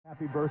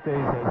Happy birthdays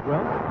as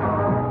well.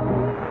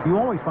 You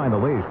always find the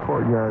latest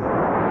courtyard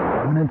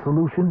permanent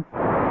solution.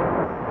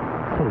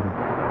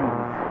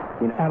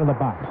 Out of the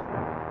box.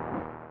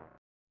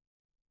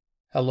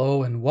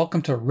 Hello and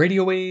welcome to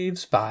Radio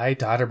Waves by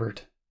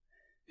todderbert.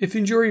 If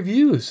you enjoy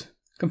reviews,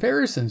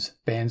 comparisons,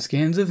 band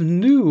scans of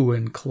new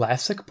and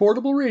classic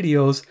portable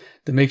radios,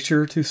 then make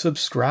sure to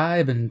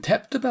subscribe and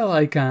tap the bell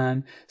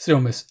icon so you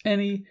don't miss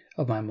any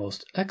of my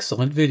most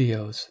excellent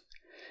videos.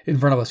 In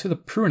front of us, we have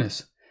the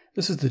Prunus.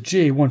 This is the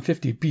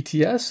J-150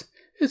 BTS.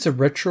 It's a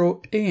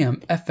retro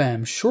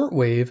AM/FM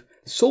shortwave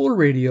solar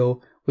radio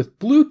with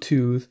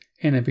Bluetooth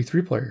and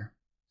MP3 player.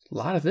 A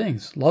lot of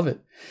things. Love it.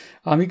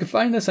 You can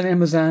find this on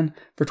Amazon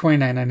for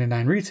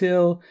 $29.99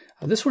 retail.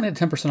 This one had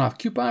 10% off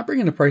coupon,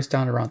 bringing the price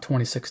down to around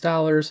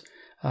 $26.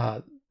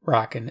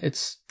 Rocking.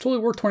 It's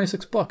totally worth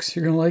 26 bucks.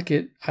 You're going to like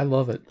it. I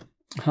love it.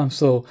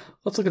 So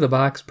let's look at the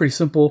box. Pretty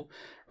simple.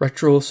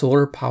 Retro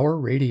solar power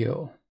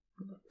radio.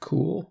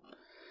 Cool.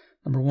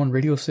 #1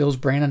 radio sales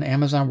brand on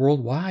Amazon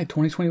worldwide,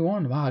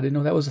 2021. Wow, I didn't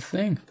know that was a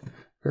thing.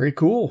 Very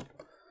cool.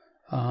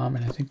 And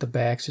I think the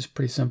back's just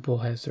pretty simple,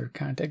 has their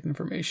contact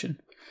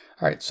information.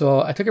 All right,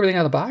 so I took everything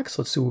out of the box.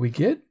 Let's see what we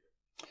get.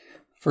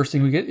 First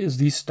thing we get is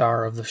the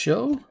star of the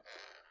show,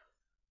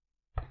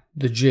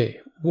 the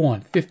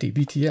J-150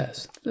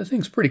 BTS. That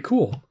thing's pretty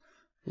cool.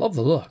 Love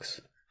the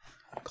looks.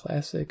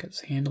 Classic, got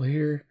this handle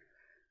here.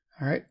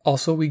 All right,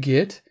 also we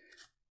get,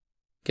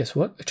 guess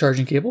what? A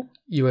charging cable,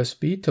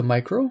 USB to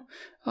micro.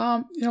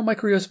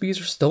 Micro USBs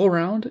are still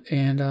around,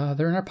 and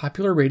they're in our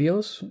popular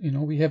radios.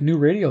 We have new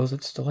radios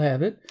that still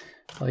have it.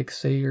 Like,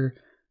 say, your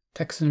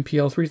Texan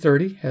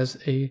PL330 has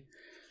a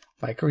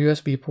micro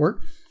USB port.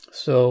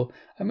 So,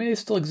 they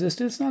still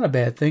existed. It's not a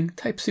bad thing.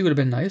 Type-C would have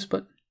been nice,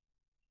 but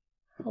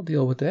I'll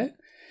deal with that.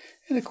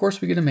 And, of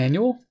course, we get a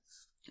manual.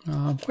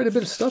 Quite a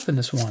bit of stuff in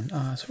this one.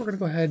 So we're going to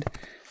go ahead,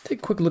 take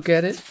a quick look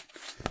at it.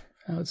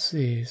 Let's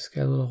see. It's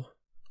got a little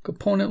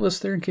component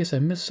list there in case I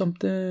missed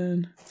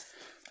something.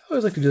 I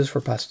always like to do this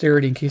for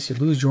posterity in case you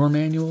lose your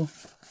manual.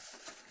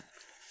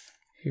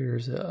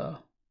 Here's a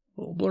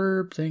little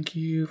blurb. Thank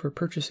you for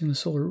purchasing the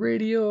solar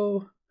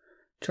radio,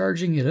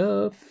 charging it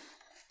up.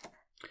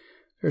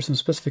 There's some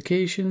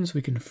specifications.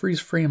 We can freeze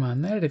frame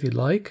on that if you'd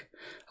like.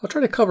 I'll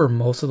try to cover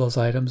most of those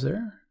items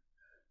there.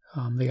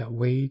 They got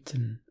weight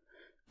and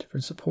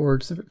different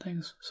supports, different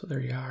things. So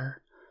there you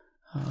are.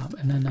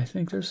 And then I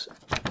think there's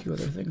a few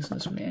other things in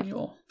this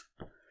manual.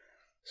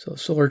 So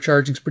solar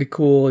charging is pretty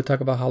cool. They talk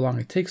about how long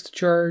it takes to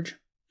charge,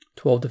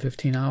 12 to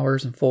 15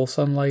 hours in full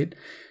sunlight.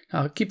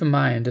 Now keep in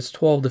mind, it's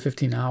 12 to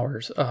 15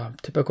 hours.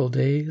 Typical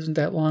day isn't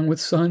that long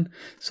with sun,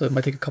 so it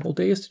might take a couple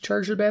days to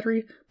charge the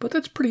battery, but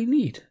that's pretty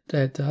neat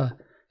that that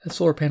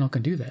solar panel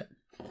can do that.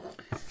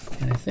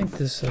 And I think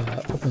this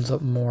opens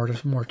up more.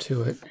 There's more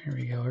to it. Here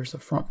we go. Here's the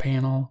front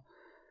panel.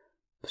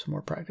 Some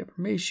more product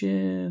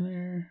information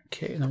there.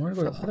 Okay, now we're going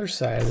to go to the other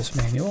side of this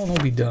manual, and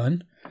we'll be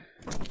done.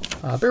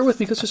 Bear with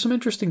me because there's some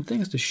interesting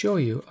things to show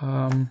you.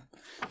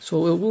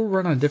 So it will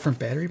run on a different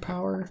battery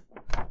power.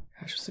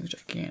 Gosh, this thing's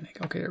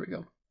gigantic. Okay, there we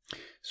go.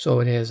 So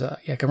it has,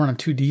 it can run on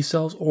 2D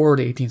cells or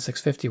the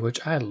 18650,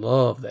 which I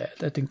love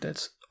that. I think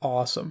that's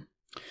awesome.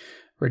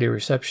 Radio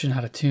reception,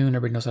 how to tune.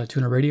 Everybody knows how to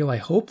tune a radio. I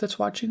hope that's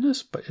watching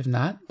this, but if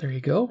not, there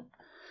you go.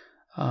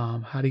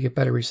 How to get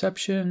better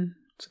reception.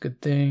 It's a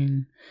good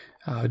thing.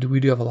 We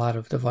do have a lot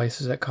of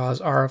devices that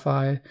cause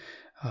RFI.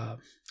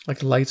 Like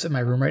the lights in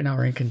my room right now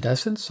are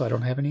incandescent, so I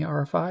don't have any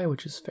RFI,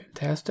 which is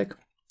fantastic.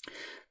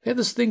 They have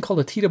this thing called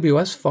a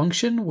TWS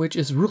function, which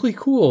is really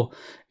cool.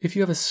 If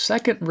you have a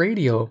second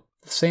radio,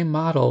 the same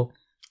model,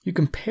 you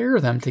can pair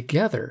them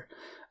together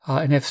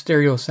and have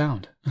stereo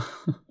sound.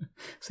 So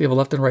you have a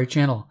left and right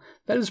channel.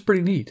 That is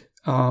pretty neat.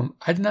 I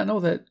did not know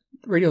that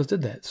radios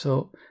did that,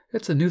 so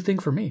it's a new thing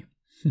for me.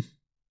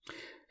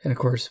 And of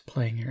course,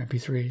 playing your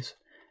MP3s.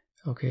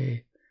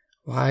 Okay.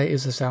 Why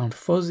is the sound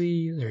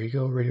fuzzy? There you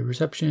go, radio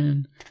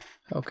reception.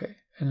 Okay,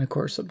 and of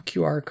course some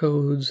QR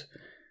codes.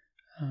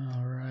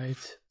 All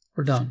right,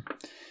 we're done.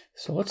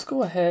 So let's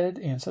go ahead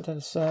and set that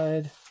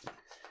aside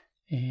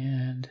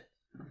and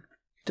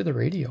to the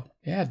radio.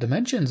 Yeah,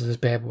 dimensions of this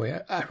bad boy.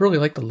 I really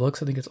like the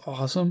looks. I think it's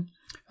awesome.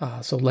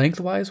 So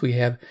lengthwise, we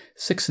have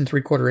 6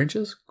 3/4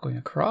 inches going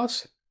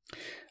across.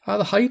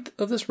 The height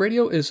of this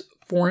radio is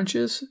 4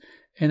 inches,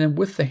 and then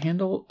with the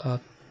handle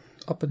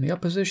up in the up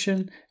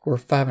position, we're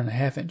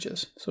 5.5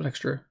 inches. So an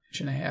extra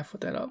 1.5 inches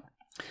with that up.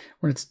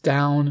 When it's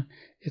down,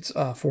 it's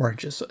 4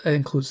 inches. So that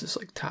includes this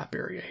top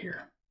area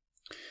here.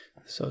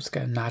 So it's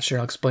got a notch there.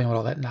 I'll explain what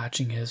all that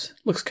notching is.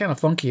 Looks kind of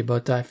funky,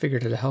 but I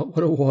figured it out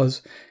what it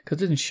was because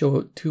it didn't show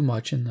it too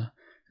much in the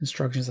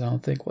instructions. I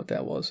don't think what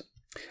that was.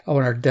 Oh,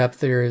 and our depth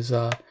there is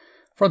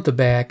front to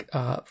back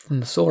from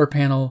the solar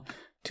panel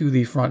to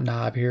the front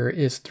knob here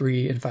is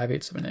 3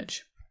 5/8 of an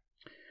inch.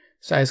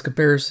 Size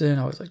comparison,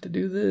 I always like to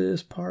do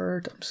this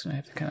part. I'm just going to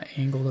have to kind of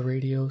angle the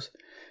radios.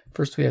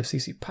 First we have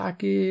CC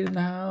Pocket in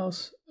the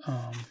house.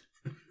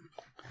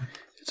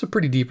 It's a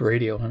pretty deep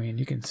radio.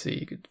 You can see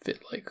you could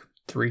fit like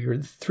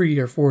three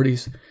or 4 of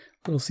these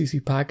little CC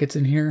Pockets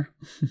in here.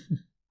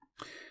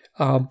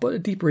 But a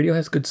deep radio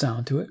has good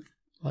sound to it.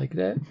 Like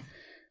that.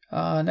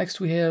 Next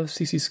we have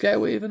CC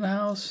Skywave in the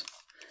house.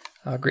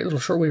 Great little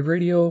shortwave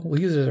radio.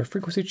 We'll use it as our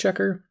frequency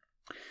checker.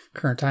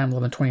 Current time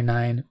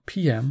 11:29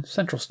 p.m.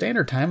 Central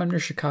Standard Time. I'm near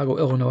Chicago,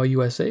 Illinois,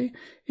 USA.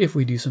 If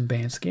we do some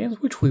band scans,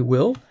 which we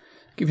will,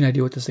 give you an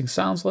idea what this thing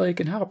sounds like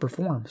and how it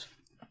performs.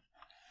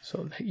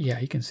 So yeah,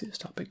 you can see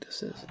just how big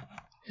this is.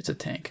 It's a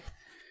tank.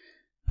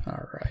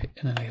 All right,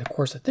 and then of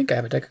course I think I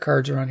have a deck of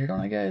cards around here,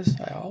 don't I, guys?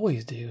 I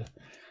always do.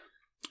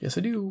 Yes,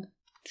 I do.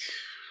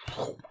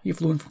 He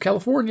flew in from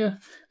California.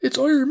 It's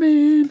Iron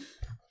Man.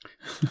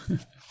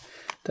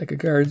 Deck of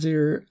cards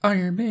here.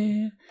 Iron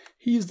Man.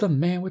 He's the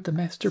man with the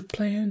master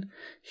plan.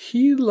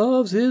 He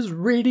loves his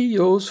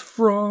radios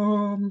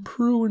from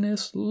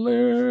Prunus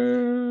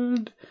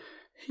land.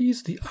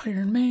 He's the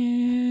Iron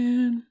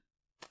Man.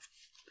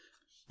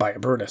 By a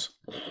Prunus.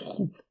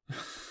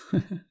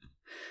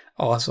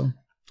 Awesome.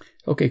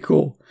 Okay,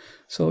 cool.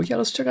 So yeah,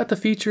 let's check out the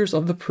features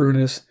of the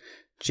Prunus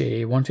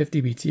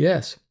J-150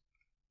 BTS.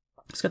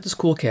 It's got this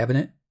cool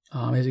cabinet.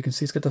 As you can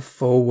see, it's got the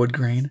faux wood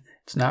grain.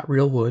 It's not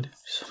real wood,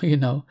 so you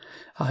know.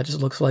 It just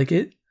looks like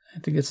it. I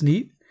think it's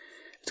neat.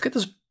 It's got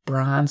this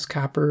bronze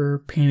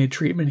copper painted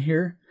treatment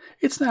here.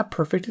 It's not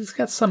perfect. It's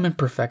got some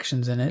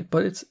imperfections in it,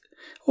 but it's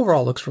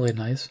overall looks really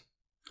nice.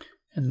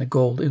 And the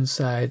gold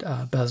inside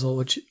bezel,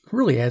 which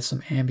really adds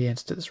some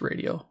ambience to this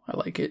radio. I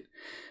like it.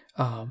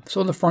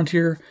 So in the front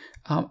here,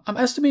 I'm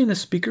estimating the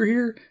speaker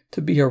here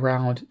to be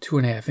around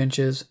 2.5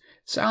 inches.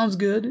 Sounds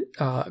good.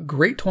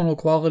 Great tonal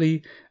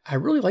quality. I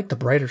really like the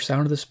brighter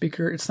sound of the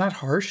speaker. It's not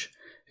harsh.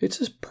 It's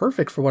just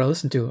perfect for what I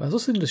listen to. I was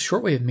listening to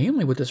shortwave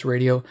mainly with this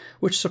radio,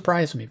 which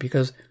surprised me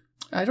because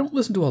I don't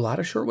listen to a lot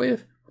of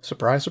shortwave.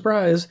 Surprise,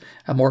 surprise.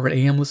 I'm more of an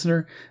AM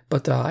listener,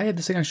 but I had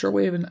this thing on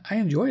shortwave and I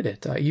enjoyed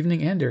it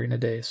evening and during the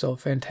day. So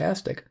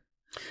fantastic.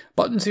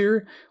 Buttons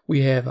here,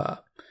 we have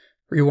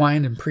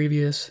rewind and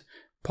previous,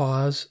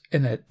 pause,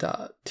 and that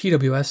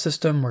TWS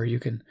system where you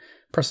can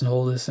press and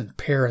hold this and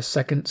pair a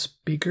second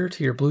speaker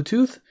to your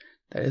Bluetooth.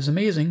 That is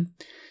amazing.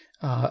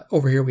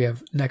 Over here we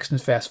have next and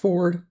fast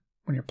forward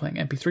when you're playing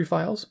MP3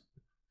 files.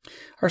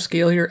 Our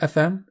scale here,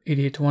 FM,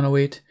 88 to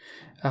 108,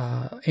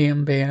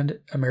 AM band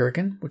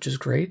American, which is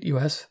great,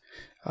 US,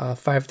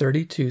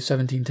 530 to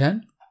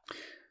 1710.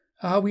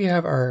 We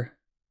have our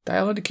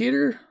dial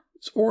indicator.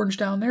 It's orange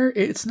down there.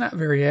 It's not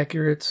very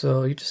accurate,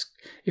 so you just,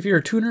 if you're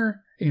a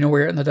tuner and you know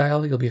where you're at in the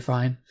dial, you'll be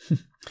fine.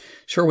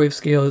 Shortwave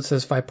scale, it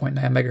says 5.9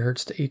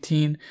 megahertz to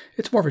 18.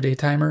 It's more of a day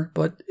timer,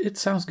 but it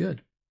sounds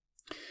good.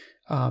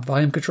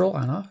 Volume control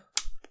on off.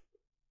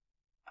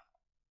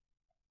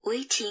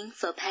 Waiting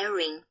for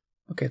pairing.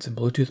 Okay, it's in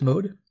Bluetooth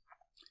mode.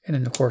 And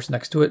then, of course,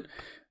 next to it,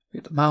 we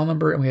have the model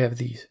number, and we have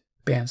the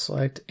band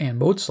select and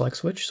mode select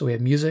switch. So we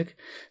have music.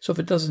 So if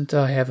it doesn't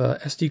have a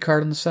SD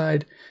card on the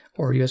side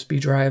or a USB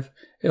drive,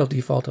 it'll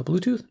default to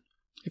Bluetooth.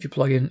 If you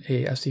plug in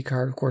a SD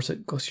card, of course,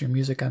 it goes to your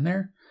music on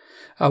there.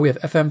 We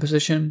have FM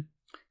position,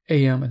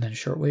 AM, and then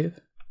shortwave.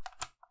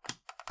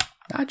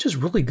 Not just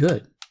really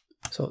good.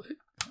 So it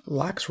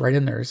locks right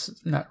in there.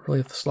 It's not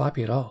really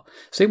sloppy at all.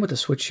 Same with the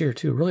switch here,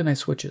 too. Really nice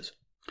switches.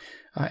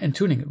 And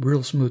tuning,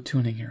 real smooth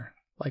tuning here.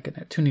 Like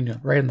that, tuning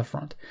right in the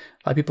front.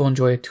 A lot of people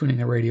enjoy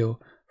tuning a radio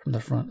from the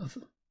front,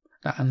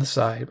 not on the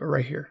side, but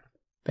right here.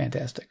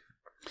 Fantastic.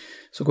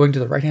 So going to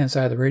the right-hand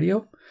side of the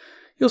radio,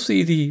 you'll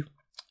see the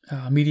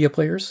media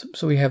players.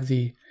 So we have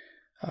the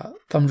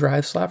thumb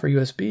drive slot for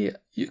USB.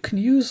 You can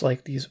use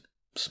like these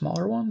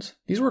smaller ones.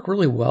 These work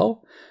really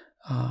well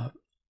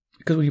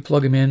because when you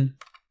plug them in,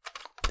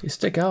 they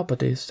stick out, but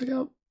they stick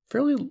out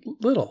fairly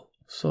little.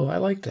 So I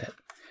like that.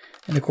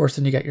 And of course,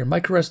 then you got your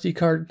micro SD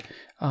card.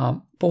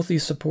 Both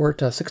these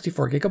support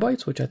 64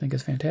 gigabytes, which I think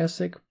is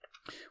fantastic.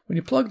 When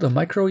you plug the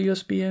micro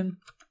USB in,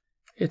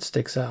 it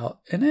sticks out.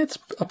 And it's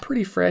a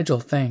pretty fragile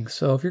thing.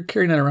 So if you're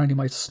carrying it around, you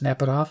might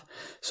snap it off.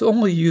 So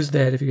only use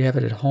that if you have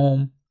it at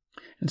home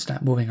and it's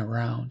not moving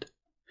around.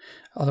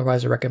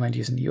 Otherwise, I recommend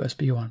using the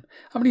USB one.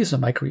 I'm going to use the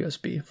micro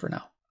USB for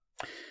now.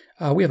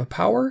 We have a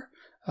power.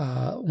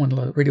 When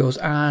the radio is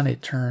on,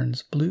 it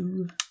turns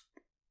blue.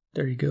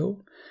 There you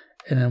go.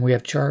 And then we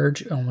have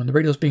charge. When the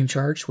radio is being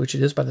charged, which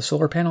it is by the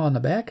solar panel on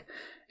the back,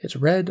 it's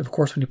red. Of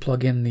course, when you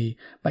plug in the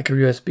micro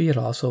USB,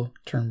 it'll also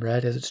turn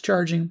red as it's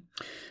charging.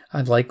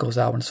 And the light goes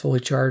out when it's fully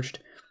charged.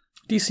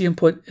 DC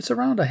input, it's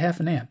around a half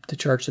an amp to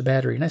charge the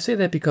battery. And I say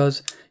that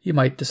because you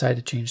might decide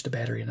to change the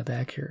battery in the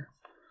back here.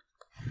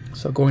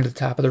 So going to the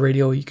top of the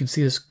radio, you can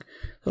see this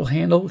little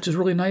handle, which is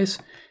really nice.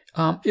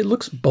 It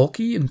looks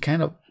bulky and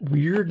kind of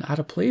weird and out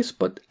of place,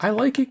 but I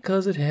like it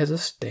because it has a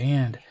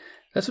stand.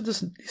 That's what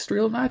these three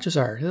little notches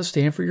are. It's a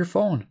stand for your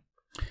phone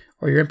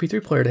or your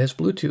MP3 player that has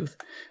Bluetooth.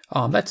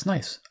 That's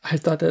nice. I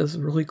thought that was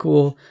really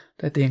cool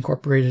that they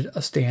incorporated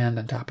a stand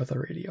on top of the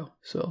radio.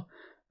 So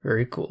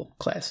very cool,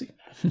 classy.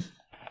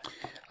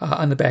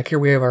 On the back here,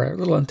 we have our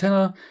little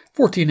antenna,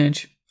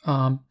 14-inch,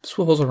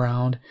 swivels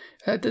around.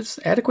 It does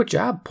an adequate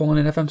job pulling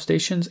in FM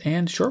stations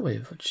and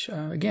shortwave, which,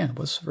 again,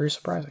 was very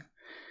surprising.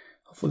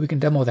 Hopefully we can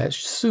demo that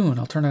soon.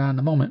 I'll turn it on in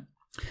a moment.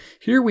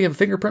 Here we have a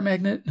fingerprint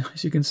magnet.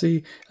 As you can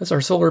see, that's our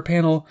solar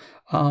panel.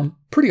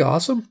 Pretty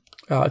awesome.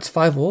 It's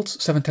 5 volts,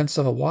 0.7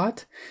 of a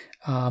watt.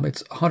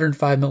 It's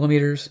 105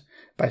 millimeters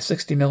by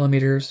 60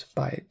 millimeters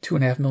by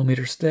 2.5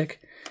 millimeters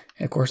thick.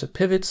 And of course it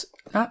pivots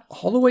not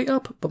all the way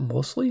up, but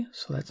mostly.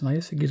 So that's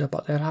nice. It gets up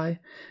about that high.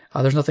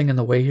 There's nothing in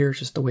the way here. It's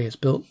just the way it's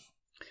built.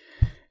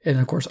 And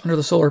of course, under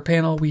the solar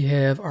panel, we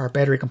have our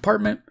battery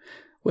compartment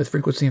with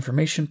frequency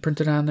information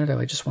printed on there that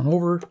I just went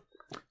over.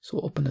 So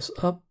we'll open this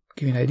up,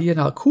 give you an idea.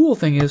 Now, the cool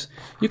thing is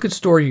you can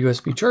store your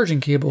USB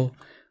charging cable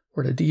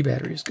where the D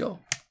batteries go.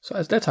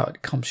 So that's how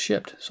it comes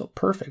shipped. So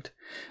perfect.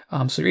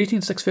 So your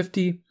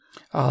 18650,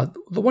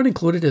 the one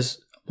included is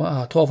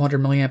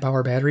 1200 milliamp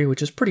hour battery,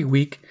 which is pretty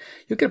weak.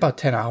 You'll get about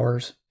 10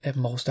 hours at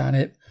most on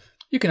it.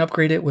 You can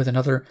upgrade it with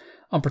another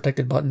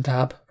unprotected button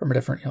top from a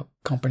different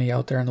company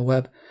out there on the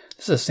web.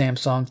 This is a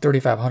Samsung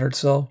 3500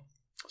 cell,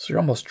 so you're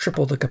almost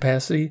triple the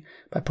capacity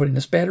by putting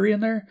this battery in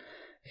there.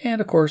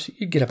 And of course,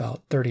 you get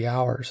about 30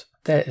 hours.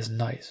 That is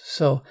nice.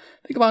 So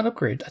think about an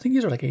upgrade. I think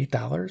these are like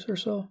 $8 or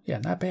so. Yeah,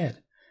 not bad.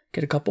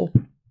 Get a couple.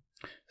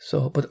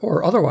 So,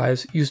 or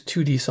otherwise, use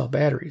 2D cell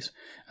batteries,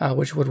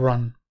 which would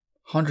run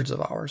hundreds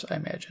of hours, I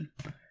imagine.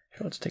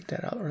 Here, let's take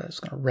that out, or that's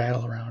going to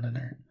rattle around in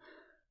there.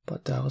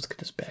 But let's get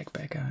this bag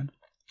back on.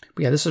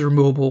 But yeah, this is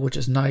removable, which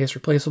is nice,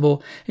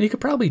 replaceable. And you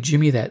could probably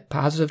jimmy that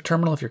positive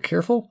terminal if you're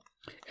careful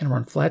and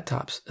run flat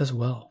tops as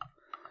well.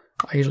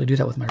 I usually do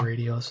that with my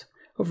radios.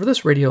 But for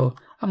this radio,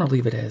 I'm going to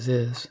leave it as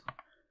is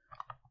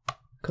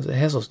because it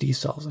has those D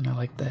cells and I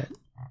like that.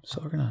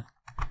 So we're going to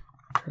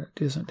try to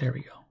do this. There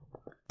we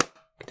go.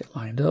 Get that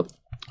lined up.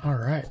 All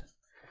right.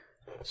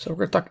 So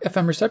we're going to talk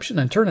FM reception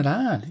and turn it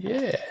on.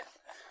 Yeah.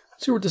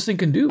 Let's see what this thing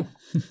can do.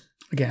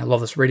 Again, I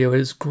love this radio.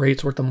 It is great.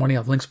 It's worth the money. I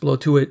have links below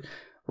to it.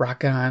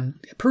 Rock on.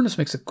 Prunus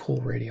makes a cool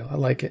radio. I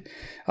like it.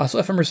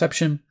 So FM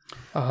reception,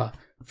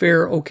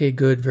 fair, okay,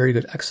 good, very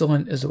good,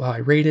 excellent is how I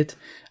rate it.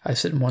 I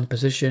sit in one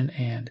position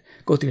and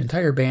go through the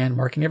entire band,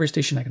 marking every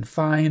station I can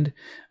find,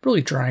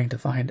 really trying to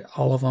find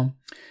all of them.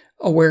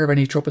 Aware of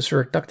any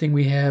tropospheric ducting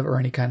we have or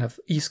any kind of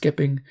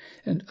e-skipping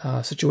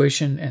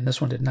situation, and this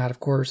one did not, of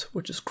course,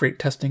 which is great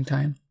testing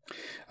time.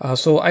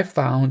 So I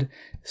found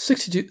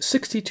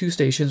 62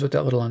 stations with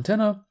that little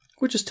antenna,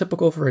 which is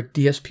typical for a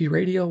DSP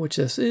radio, which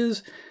this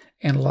is.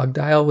 Analog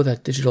dial with a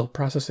digital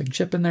processing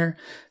chip in there,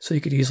 so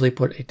you could easily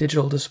put a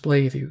digital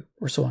display if you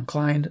were so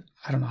inclined.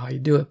 I don't know how you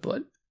do it, but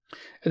and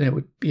then it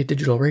would be a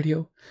digital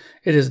radio.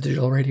 It is a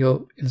digital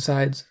radio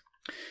inside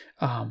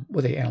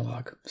with an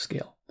analog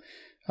scale.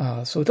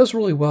 So it does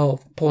really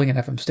well pulling in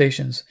FM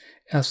stations.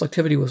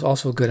 Selectivity was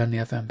also good on the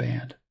FM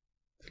band.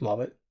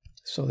 Love it.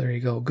 So there you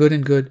go. Good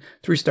and good.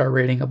 3-star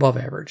rating, above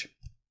average.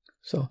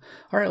 So,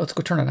 all right, let's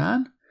go turn it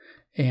on.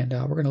 And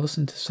we're going to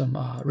listen to some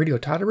Radio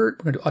Todderbert.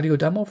 We're going to do audio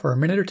demo for a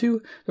minute or two.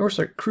 Then we'll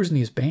start cruising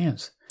these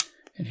bands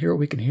and hear what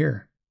we can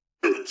hear.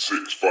 7,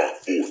 6, 5,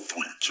 4,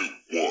 3, 2, 1.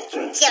 You'll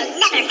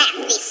never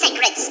have the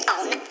sacred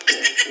stone.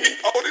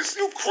 Oh, this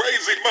you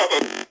crazy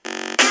mother.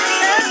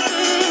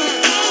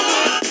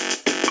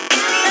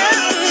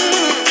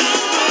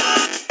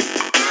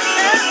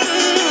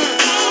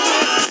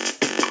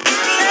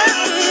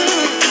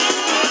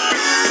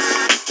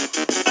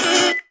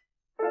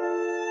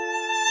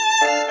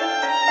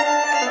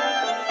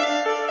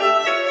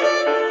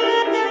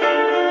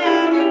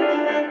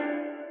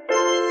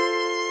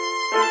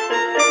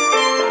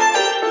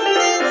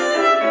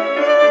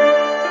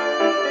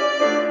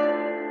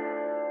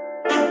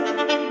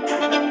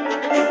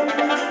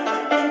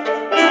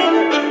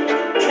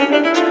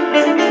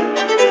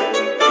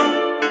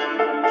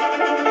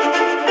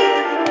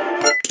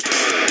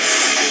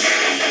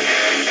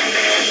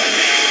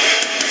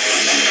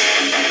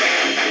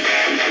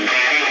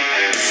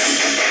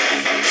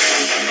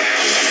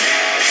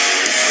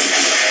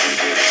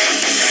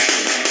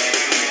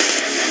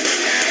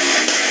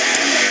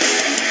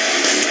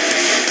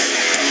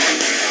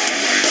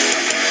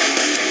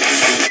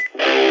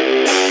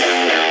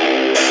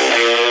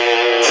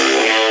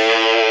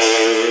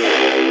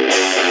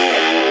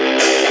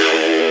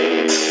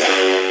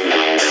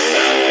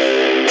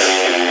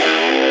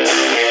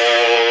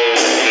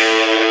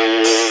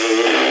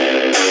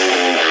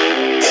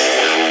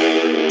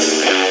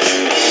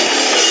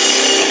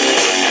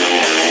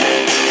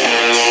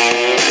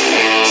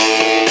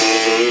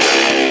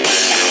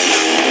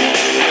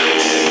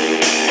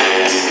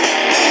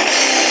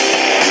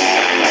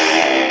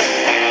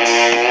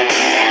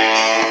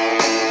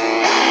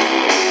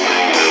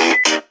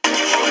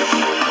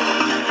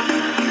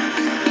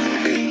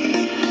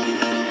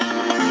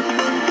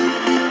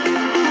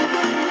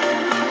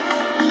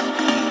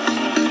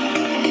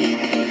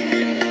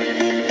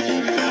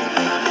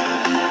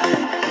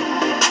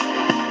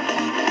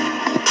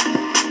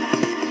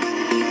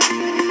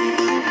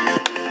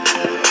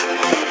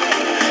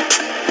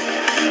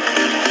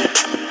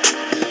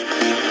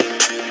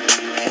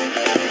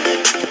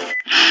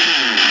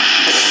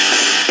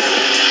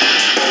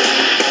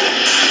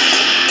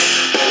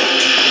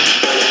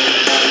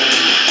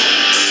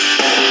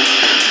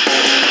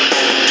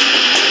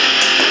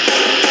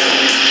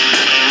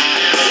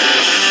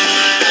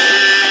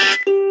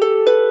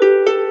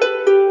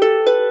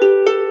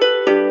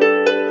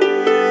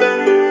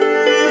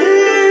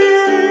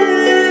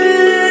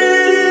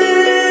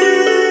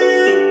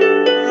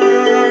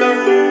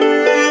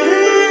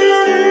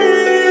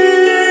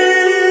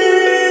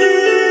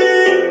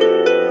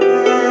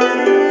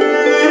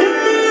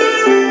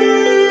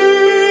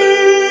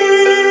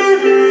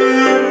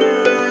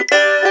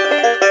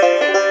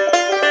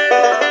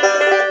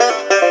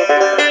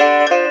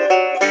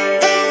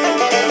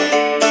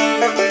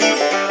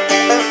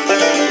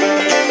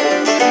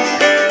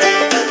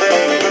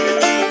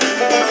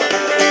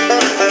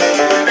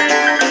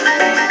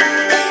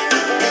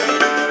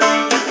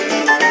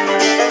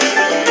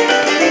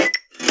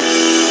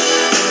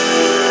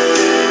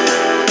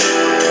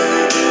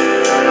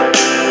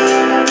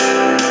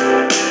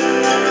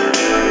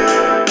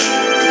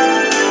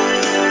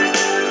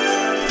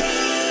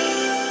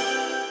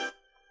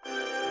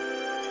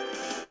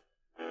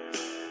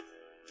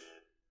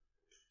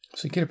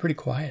 So you get it pretty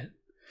quiet.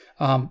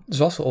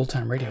 There's also old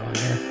time radio on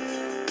here.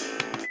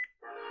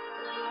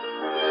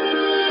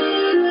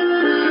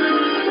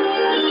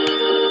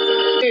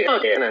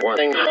 One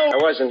thing, I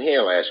wasn't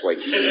here last week.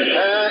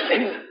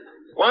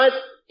 What?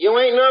 You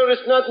ain't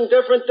noticed nothing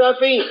different,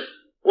 Duffy?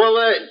 Well,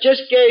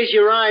 just gaze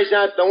your eyes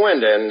out the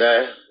window and,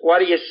 what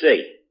do you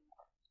see?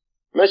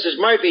 Mrs.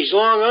 Murphy's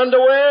long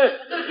underwear?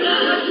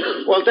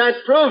 Well,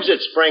 that proves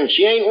it's spring.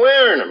 She ain't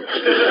wearing them.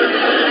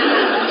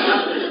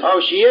 Oh,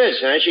 she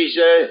is, huh? She's,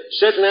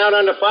 sitting out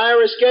on the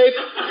fire escape?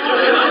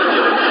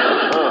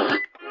 Oh.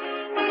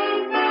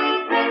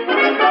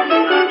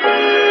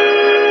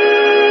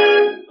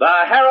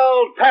 The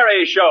Harold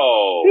Perry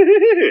Show.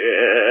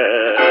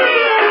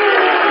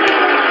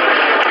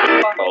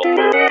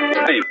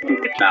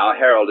 Now,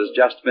 Harold is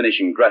just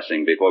finishing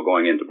dressing before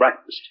going into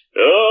breakfast.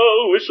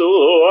 Oh,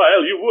 whistle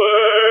while you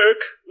work.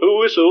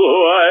 Whistle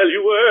while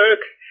you work.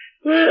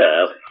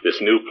 Well,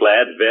 this new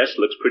plaid vest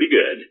looks pretty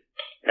good.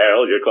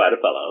 Harold, you're quite a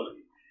fellow.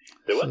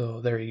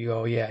 So there you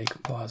go. Yeah, you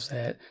can pause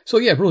that. So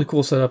yeah, really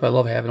cool setup. I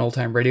love having old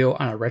time radio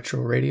on a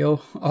retro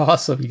radio.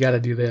 Awesome. You got to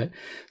do that.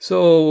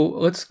 So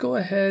let's go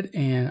ahead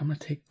and I'm going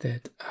to take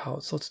that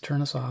out. So let's turn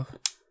this off.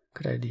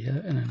 Good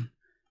idea. And then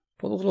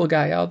pull the little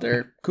guy out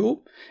there.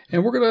 Cool.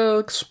 And we're going to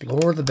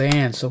explore the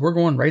band. So we're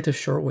going right to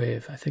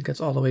shortwave. I think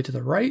that's all the way to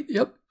the right.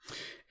 Yep.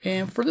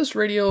 And for this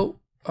radio,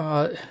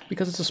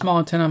 because it's a small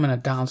antenna, I'm in a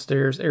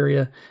downstairs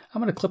area.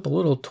 I'm going to clip a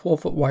little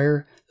 12-foot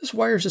wire. This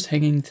wire is just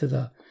hanging to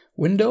the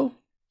window,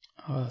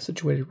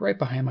 situated right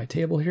behind my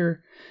table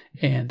here.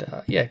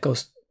 And yeah, it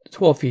goes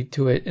 12 feet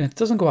to it. And it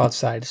doesn't go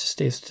outside. It just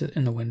stays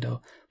in the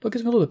window. But it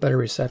gives me a little bit better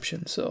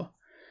reception. So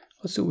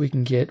let's see what we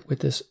can get with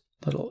this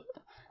little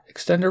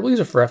extender. We'll use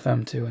it for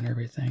FM too and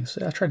everything.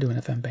 So I'll try to do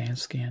an FM band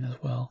scan as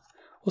well.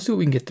 We'll see what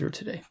we can get through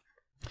today.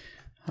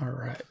 All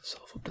right, so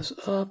I'll flip this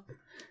up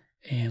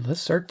and let's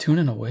start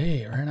tuning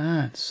away. Right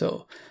on.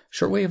 So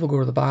shortwave will go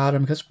to the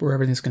bottom because that's where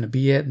everything's going to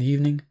be at in the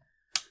evening.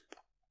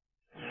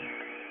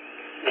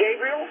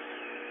 Gabriel,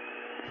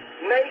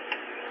 make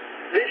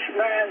this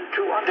man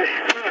to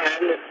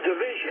understand the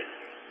vision.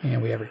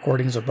 And we have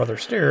recordings of Brother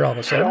Stare all of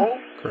a sudden. So,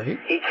 great.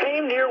 He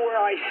came near where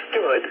I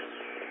stood.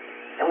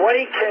 And when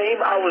he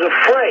came, I was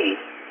afraid.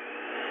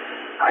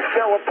 I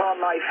fell upon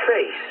my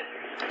face.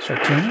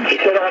 Start tuning. He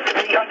said,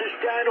 "Do you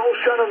understand, O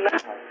Son of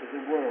Man?"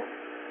 The world.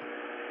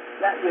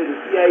 That way the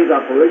CIA's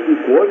Operation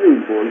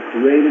Coordinating Board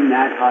created an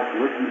ad hoc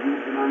working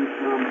group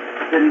from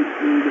sending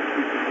through the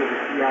pieces of the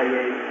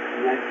CIA,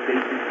 United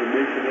States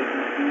Information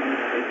Agency, and the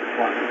State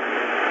Department.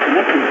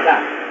 Connecting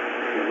facts,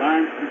 the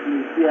alliance between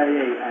the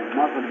CIA and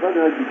Muslim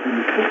Brotherhood between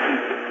the 50s,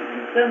 60s,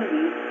 and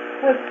 70s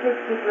was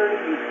particularly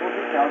useful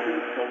to counter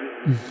the Soviet.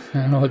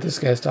 I don't know what this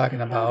guy's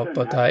talking about,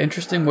 but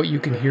interesting what you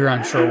can hear on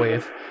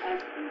shortwave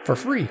for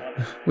free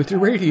with your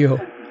radio.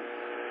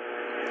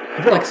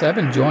 I feel like I've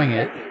been enjoying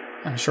it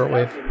on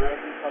shortwave.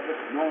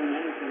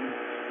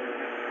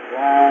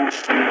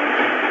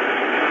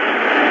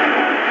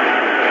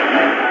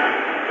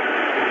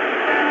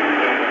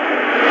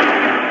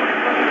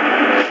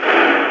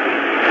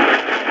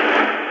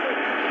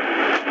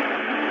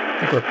 I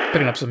think we're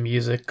picking up some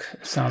music.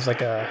 It sounds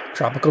like a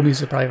tropical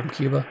music, probably from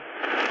Cuba.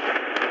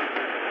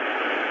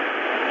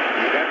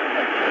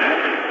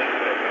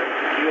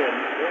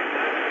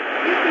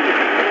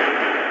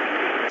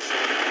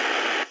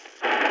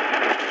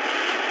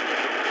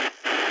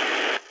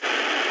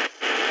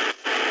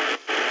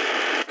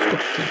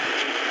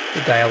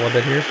 The dial a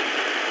bit here.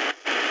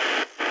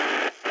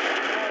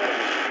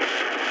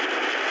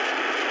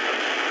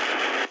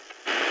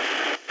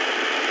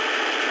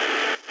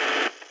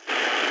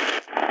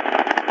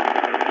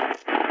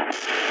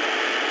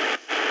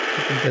 I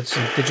think that's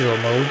some digital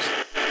modes.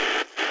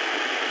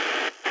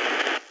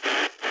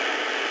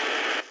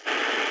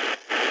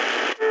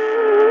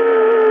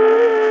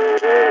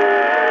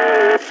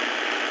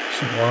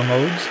 Some more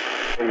modes.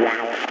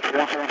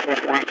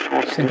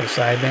 Single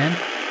sideband.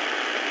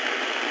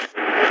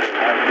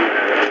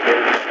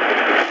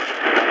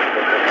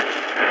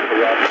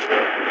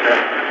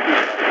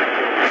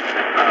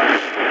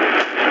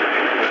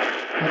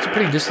 That's a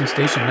pretty distant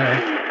station there.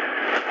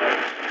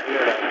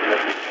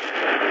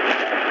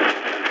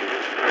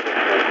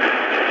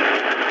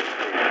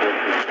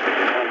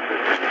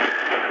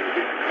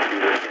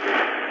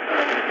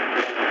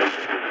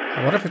 I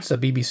wonder if it's the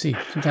BBC.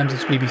 Sometimes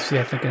it's BBC,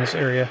 I think, in this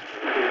area.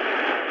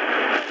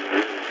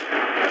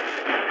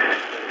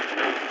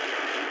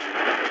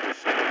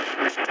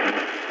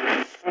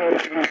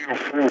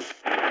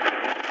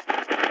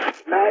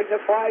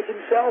 Magnifies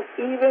himself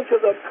even to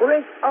the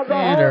prince of the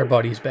And our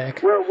buddy's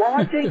back. We're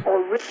watching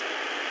or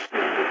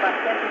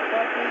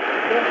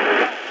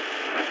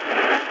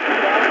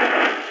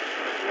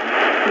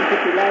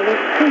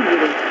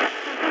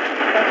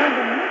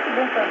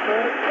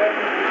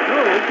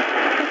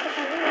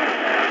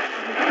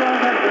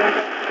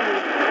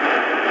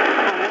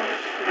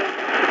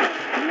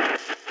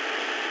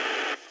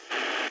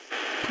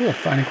Cool,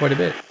 finding quite a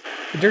bit.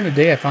 But during the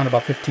day I found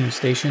about 15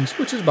 stations,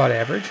 which is about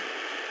average.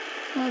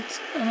 Well,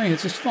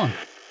 it's just fun.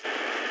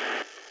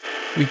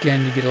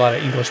 Weekend, you get a lot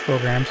of English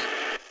programs.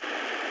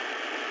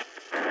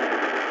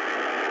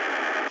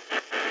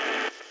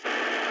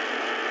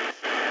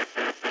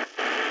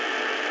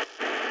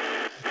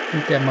 I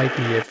think that might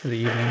be it for the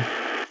evening.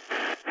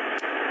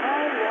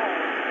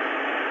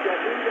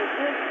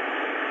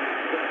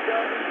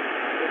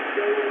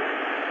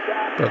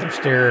 Brother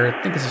Stare,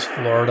 I think this is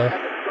Florida.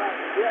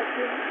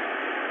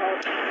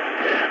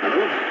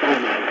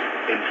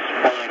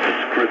 Inspired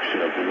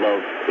description of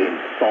love in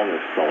Song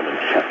of Solomon,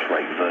 chapter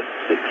 8, verse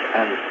 6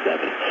 and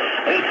 7.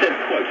 And he said,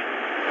 quote,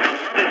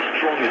 "This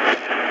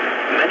strongest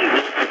many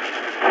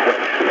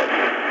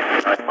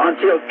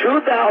until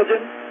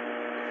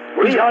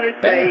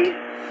 2,300 days,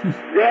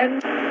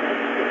 then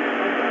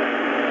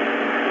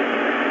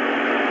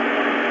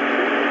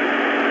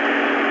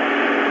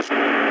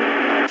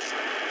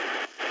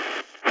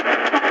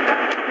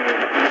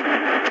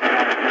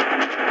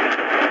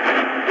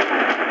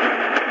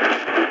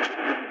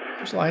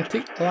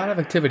there's a lot of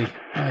activity.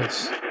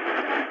 Nice.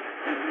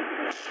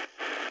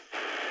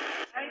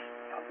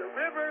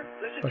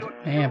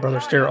 But man, Brother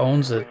Stare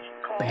owns the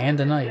band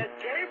tonight.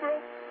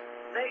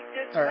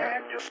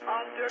 Alright.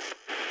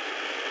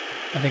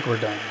 I think we're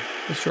done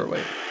with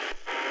Shortwave.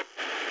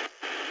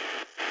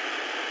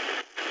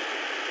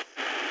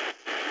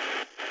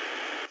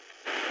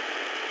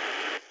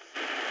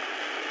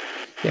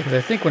 Yeah, because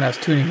I think when I was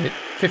tuning it,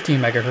 15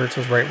 megahertz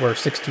was right where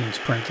 16 is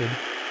printed.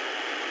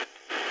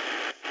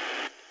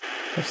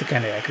 That's the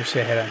kind of accuracy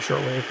I had on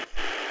Shortwave.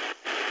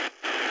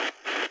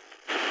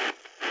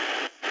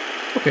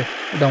 Okay,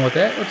 we're done with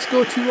that. Let's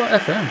go to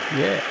FM.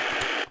 Yeah.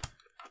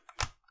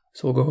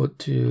 So we'll go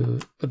to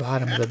the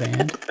bottom of the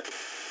band.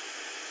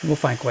 We'll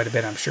find quite a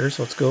bit, I'm sure,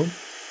 so let's go. I'm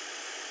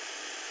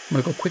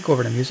going to go quick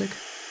over to music.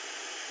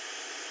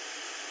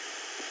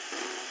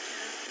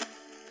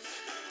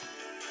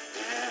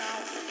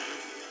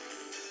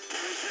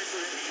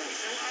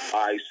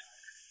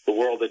 The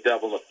world, the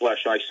devil, and the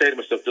flesh. And I say to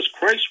myself, does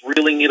Christ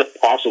really need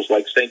apostles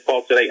like St.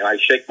 Paul today? And I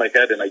shake my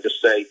head and I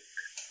just say,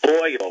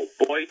 boy, oh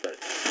boy.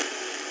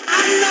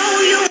 I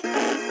know you.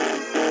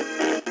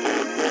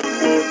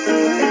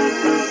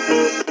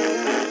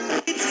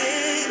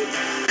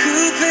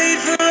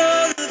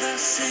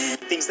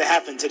 Things that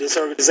happen to this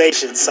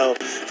organization, so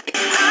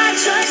I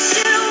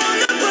trust you on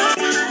the book.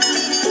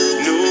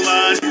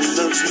 Nobody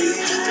loves me.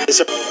 It's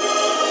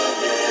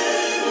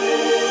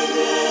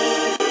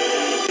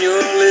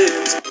your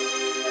lips.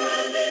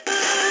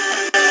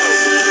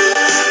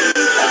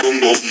 Boom,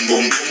 boom,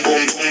 boom,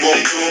 boom, boom,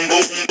 boom,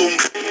 boom, boom.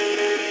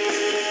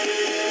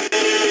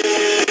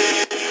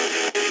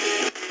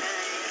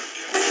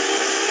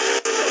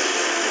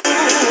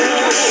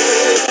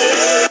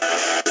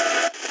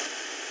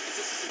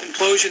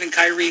 Implosion and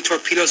Kyrie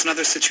torpedoes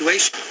another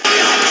situation.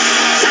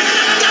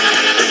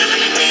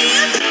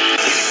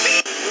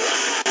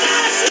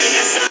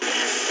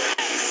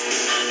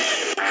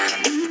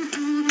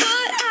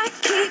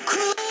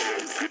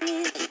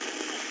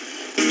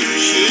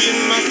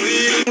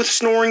 With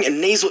snoring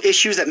and nasal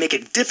issues that make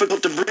it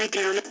difficult to breathe.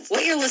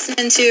 What you're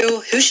listening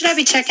to, who should I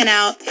be checking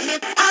out?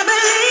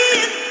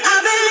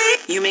 I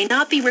believe. You may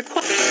not be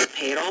required to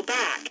pay it all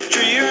back.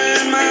 You're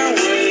in my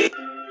way.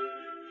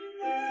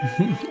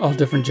 All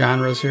different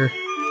genres here.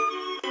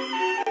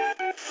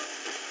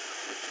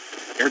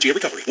 Energy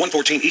Recovery,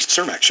 114 East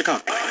Cermak,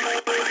 Chicago.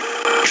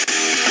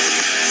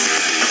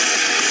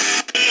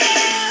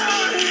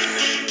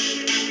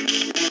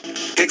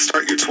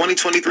 Kickstart your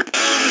 2023.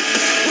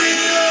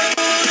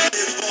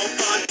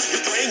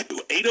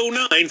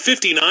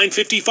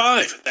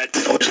 809-5955.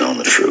 That's always known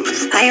the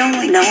truth. I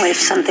only know if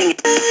something.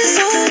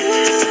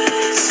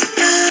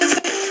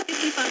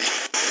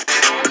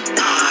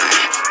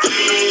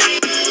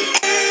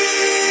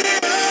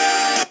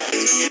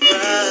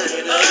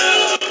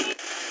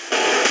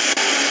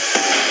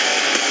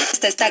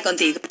 Está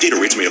contigo. Data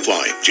rates may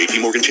apply.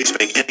 JP Morgan Chase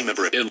Bank, any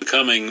member. In the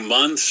coming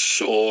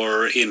months,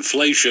 or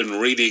inflation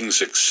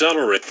readings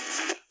accelerate,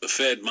 the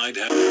Fed might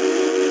have.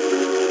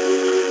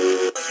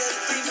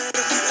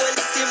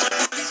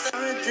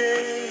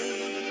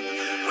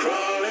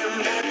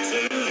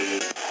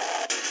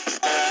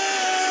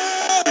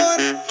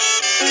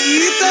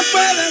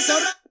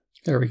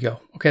 There we go.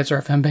 Okay, that's our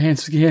FM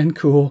bands again.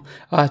 Cool.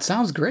 It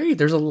sounds great.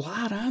 There's a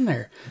lot on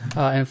there.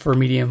 And for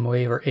medium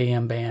wave or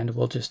AM band,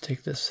 we'll just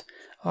take this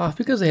off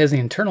because it has the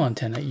internal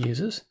antenna it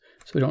uses.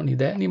 So we don't need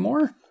that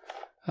anymore.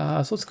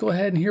 So let's go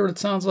ahead and hear what it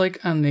sounds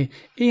like on the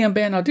AM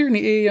band. Now, during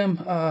the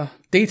AM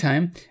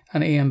daytime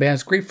on AM band,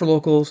 it's great for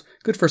locals,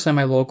 good for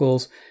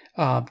semi-locals.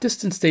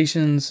 Distant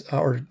stations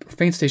or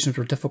faint stations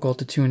were difficult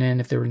to tune in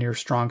if they were near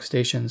strong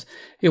stations.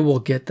 It will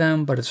get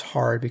them, but it's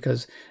hard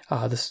because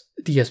this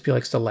DSP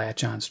likes to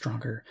latch on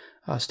stronger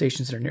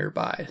stations that are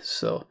nearby.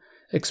 So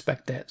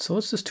expect that. So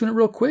let's just tune it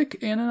real quick,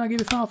 and then I'll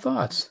give you final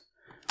thoughts.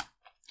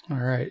 All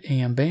right,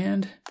 AM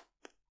band.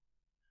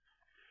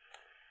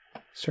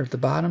 Start at the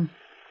bottom.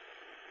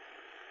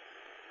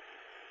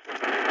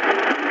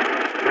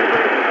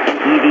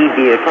 EV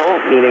vehicle,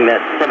 meaning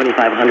that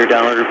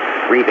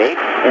 $7,500 rebate,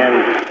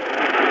 and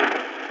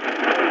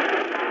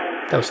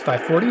That was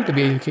 540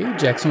 WAUK,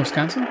 Jackson,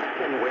 Wisconsin.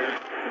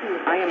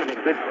 I am in a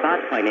good spot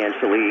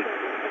financially.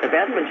 The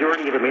vast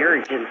majority of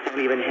Americans don't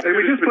even have... Hey,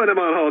 we just put him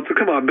on hold, so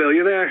come on, Bill,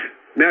 you there?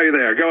 Now you're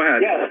there. Go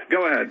ahead. Yeah.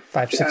 Go ahead.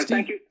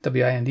 560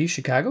 WIND,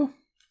 Chicago.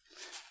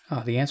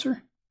 The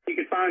answer? You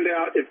can find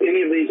out if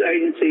any of these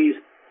agencies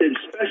did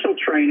special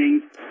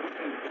training.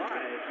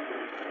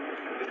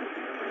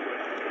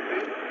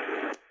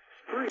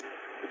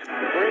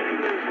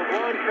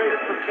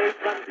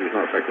 It's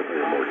not effectively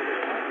a mortgage.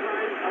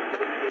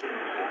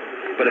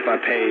 But if I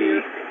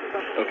pay...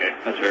 Okay,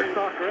 that's fair.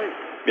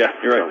 Yeah,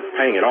 you're right.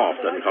 Paying it off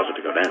doesn't cause it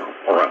to go down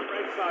or up.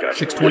 Gotcha.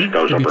 620 It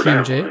goes up or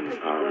down.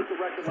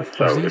 WTMJ.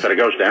 So if it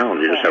goes down,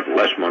 you just have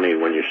less money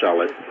when you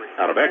sell it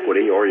out of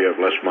equity, or you have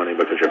less money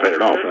because you paid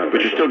it off.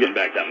 But you're still getting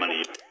back that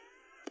money.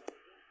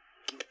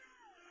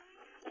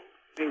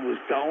 He was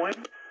going.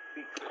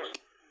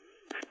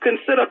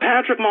 Consider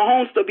Patrick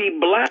Mahomes to be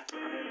black.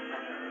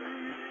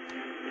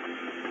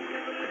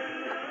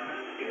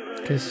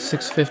 Okay, this is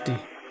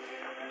 650.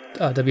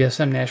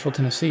 WSM, Nashville,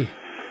 Tennessee.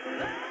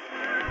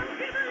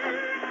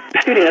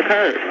 Shooting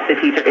occurs. The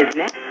teacher is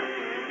now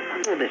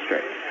school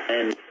district.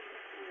 And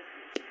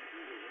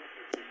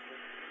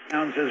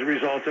As a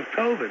result of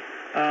COVID,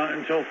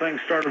 until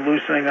things started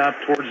loosening up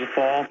towards the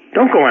fall.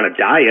 Don't go on a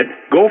diet.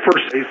 Go for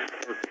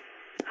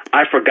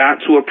I forgot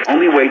to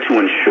only way to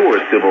ensure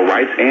civil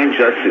rights and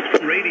justice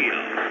for radio.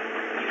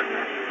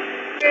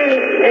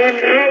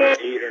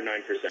 8 or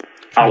 9%.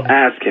 I'll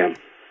ask him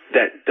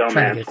that Trying to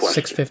dumbass get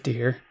question. 650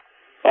 here.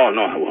 Oh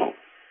no, I won't.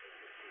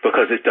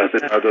 Because it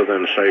doesn't. Other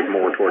than save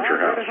more towards your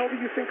house.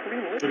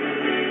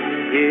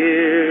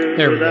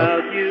 There we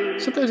go.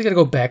 Sometimes you gotta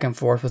go back and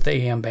forth with the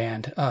AM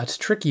band. It's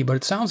tricky, but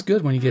it sounds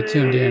good when you get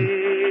tuned in.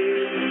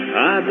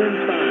 I've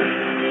been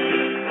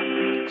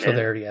fine. So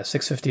there, yeah,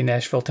 650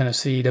 Nashville,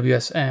 Tennessee,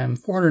 WSM,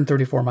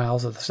 434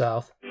 miles of the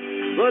south.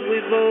 But we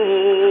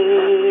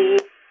blow.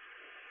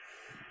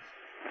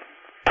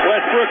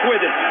 Westbrook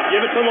with it.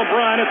 Give it to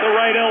LeBron at the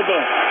right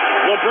elbow.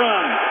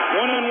 LeBron,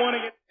 one-on-one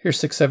against... Here's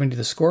 670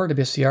 the score,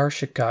 WCR,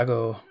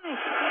 Chicago.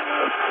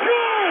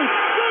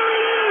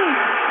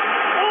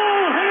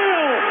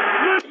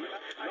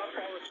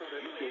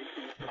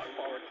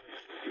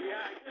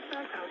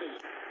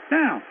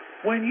 Now,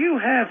 when you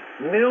have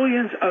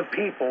millions of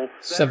people...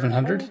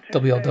 700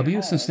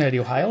 WLW, Cincinnati,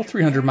 Ohio,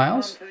 300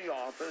 miles.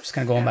 Just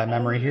kind of going by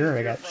memory here.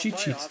 I got cheat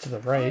sheets to the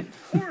right.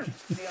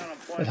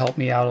 That helped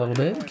me out a little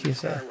bit in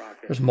case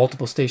there's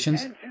multiple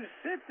stations. And to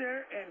sit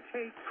there and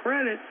take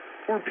credit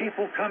for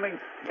people coming...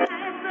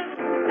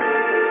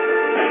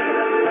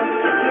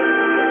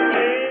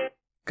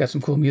 Got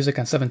some cool music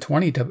on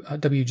 720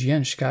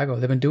 WGN Chicago.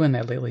 They've been doing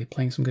that lately,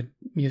 playing some good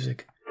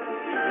music.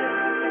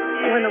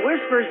 When the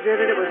Whispers did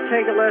it, it was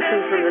take a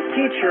lesson from the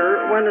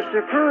teacher. When the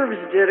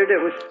Superbs did it,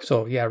 it was...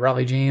 So, yeah,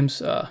 Raleigh James.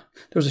 There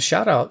was a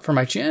shout-out for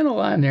my channel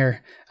on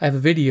there. I have a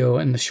video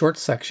in the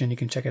shorts section. You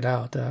can check it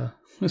out. It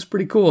was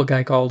pretty cool. A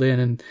guy called in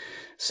and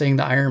sang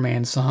the Iron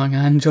Man song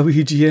on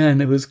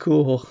WGN. It was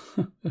cool.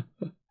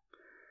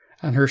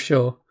 On her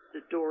show.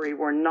 The Dory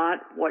were not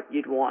what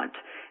you'd want.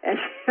 And,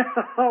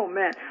 oh,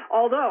 man.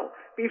 Although,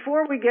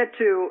 before we get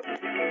to...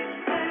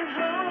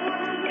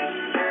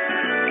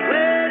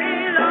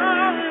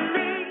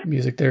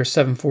 Music there,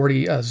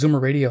 740 Zoomer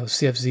Radio,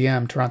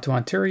 CFZM, Toronto,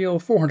 Ontario,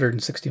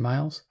 460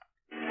 miles.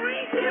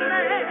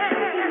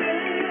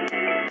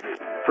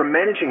 From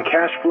managing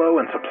cash flow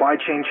and supply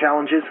chain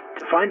challenges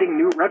to finding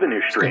new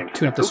revenue streams,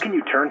 who can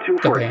you turn to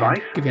for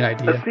advice? Give you an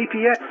idea. A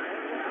CPA.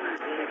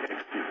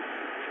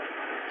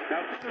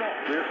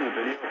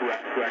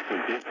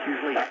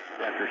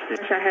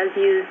 Russia has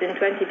used in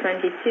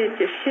 2022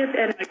 to ship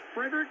and...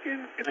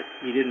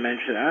 You didn't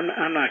mention it.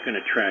 I'm not going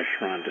to trash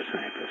Ron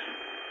DeSantis.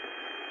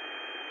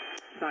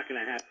 It's not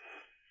going to happen.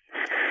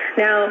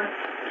 Now,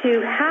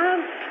 to have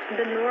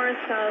the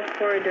North-South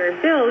corridor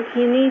built,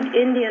 you need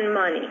Indian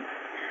money.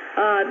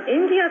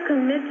 India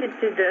committed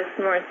to this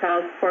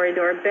North-South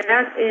corridor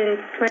back in...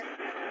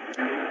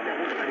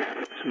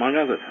 Among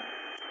other things.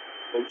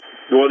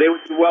 Well, they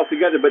would do well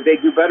together, but they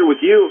do better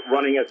with you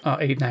running it.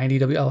 890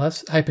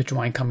 WLS, high pitch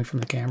whine coming from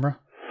the camera.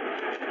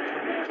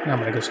 Now I'm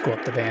going to go scroll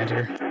up the band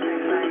here.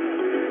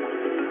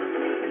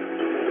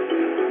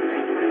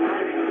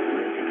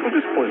 At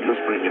this point,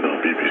 let's bring in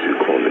our BBC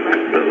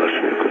colleague, Bella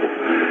Schnickel,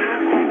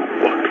 who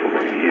worked for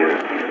many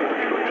years.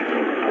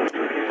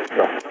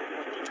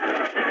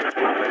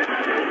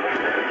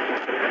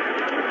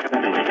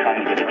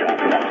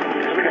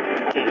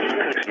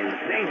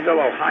 Zanesville,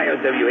 Ohio,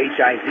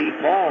 WHIZ.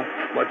 Paul,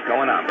 what's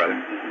going on, brother?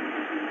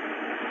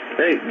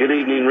 Hey, good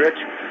evening, Rich.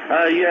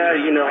 Yeah,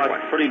 you know,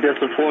 I'm pretty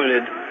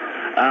disappointed.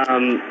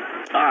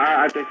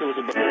 I think it was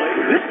a...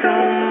 This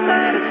don't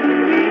matter to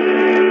me.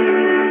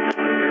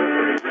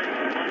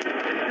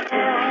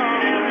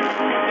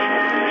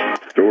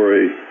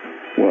 Story,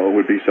 well, it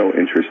would be so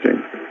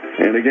interesting.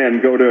 And again,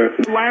 go to...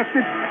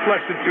 Lasted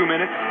less than 2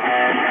 minutes.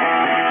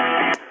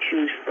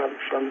 Choose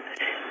from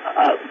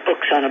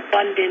books on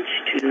abundance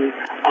to...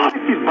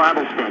 His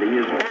Bible study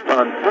is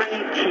on 3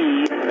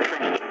 key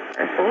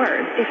Or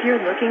if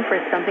you're looking for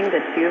something the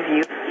two of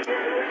you...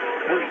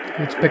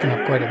 It's picking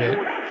up quite a bit.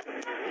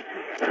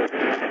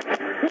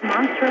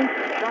 Monstrous.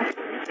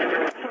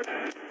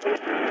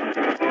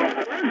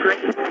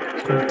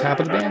 Let's go to the top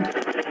of the band.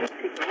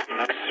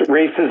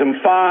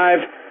 Racism 5.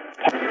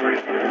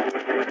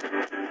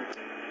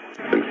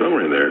 And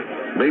somewhere in there,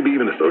 maybe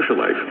even a social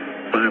life.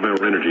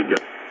 5-hour energy go.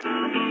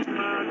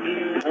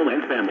 Home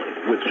and family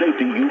with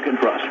safety you can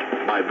trust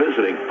by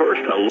visiting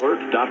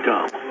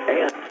firstalert.com.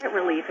 And Debt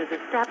Relief has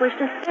established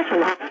a special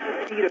line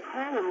for you to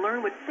call and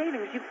learn what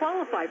savings you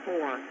qualify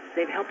for.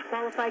 They've helped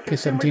qualify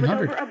consumers with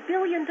over $1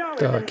 billion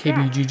the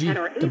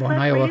KBGG, Des Moines,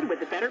 Iowa.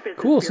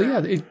 Cool. So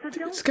yeah,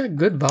 it's got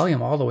good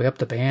volume all the way up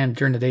the band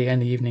during the day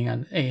and the evening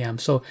on AM.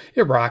 So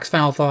it rocks.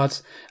 Final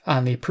thoughts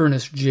on the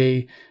Prunus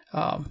J-150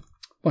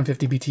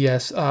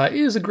 BTS. It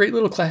is a great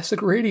little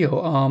classic radio.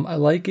 I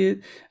like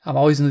it. I'm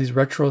always into these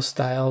retro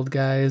styled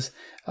guys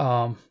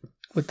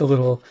with the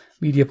little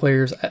media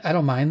players. I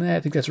don't mind that. I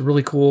think that's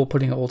really cool,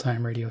 putting old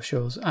time radio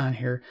shows on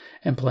here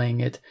and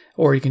playing it.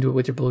 Or you can do it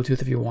with your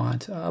Bluetooth if you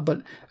want.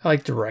 But I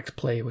like direct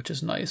play, which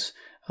is nice.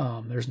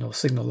 There's no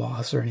signal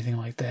loss or anything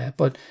like that.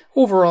 But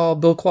overall,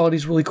 build quality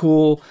is really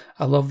cool.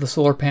 I love the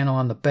solar panel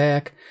on the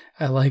back.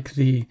 I like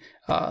the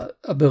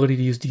ability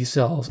to use D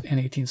cells and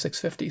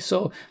 18650.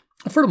 So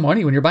for the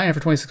money, when you're buying it for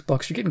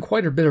 $26, you're getting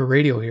quite a bit of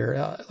radio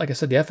here. Like I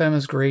said, the FM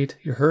is great.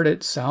 You heard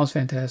it. Sounds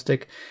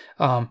fantastic.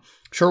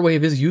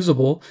 Shortwave is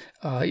usable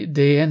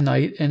day and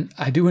night, and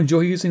I do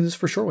enjoy using this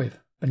for shortwave.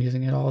 Been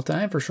using it all the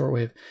time for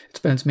shortwave. It's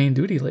been its main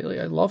duty lately.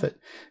 I love it.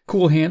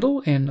 Cool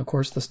handle, and of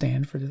course the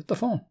stand for the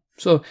phone.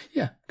 So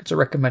yeah, it's a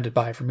recommended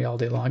buy for me all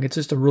day long. It's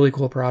just a really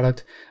cool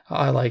product.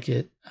 I like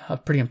it. I'm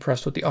pretty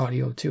impressed with the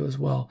audio too as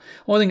well.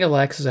 Only thing it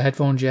lacks is a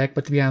headphone jack,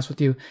 but to be honest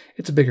with you,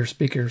 it's a bigger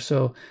speaker,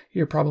 so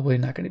you're probably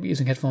not going to be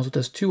using headphones with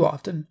this too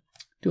often.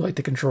 Do like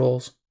the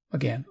controls.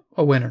 Again,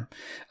 a winner.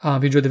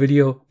 If you enjoyed the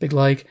video, big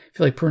like. If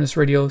you like Prunus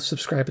Radio,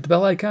 subscribe at the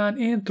bell icon.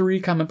 And 3,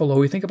 comment below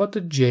what you think about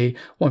the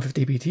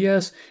J-150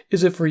 BTS.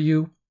 Is it for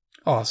you?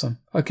 Awesome.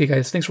 Okay,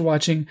 guys, thanks for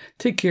watching.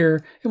 Take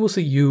care, and we'll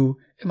see you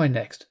in my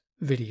next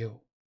video.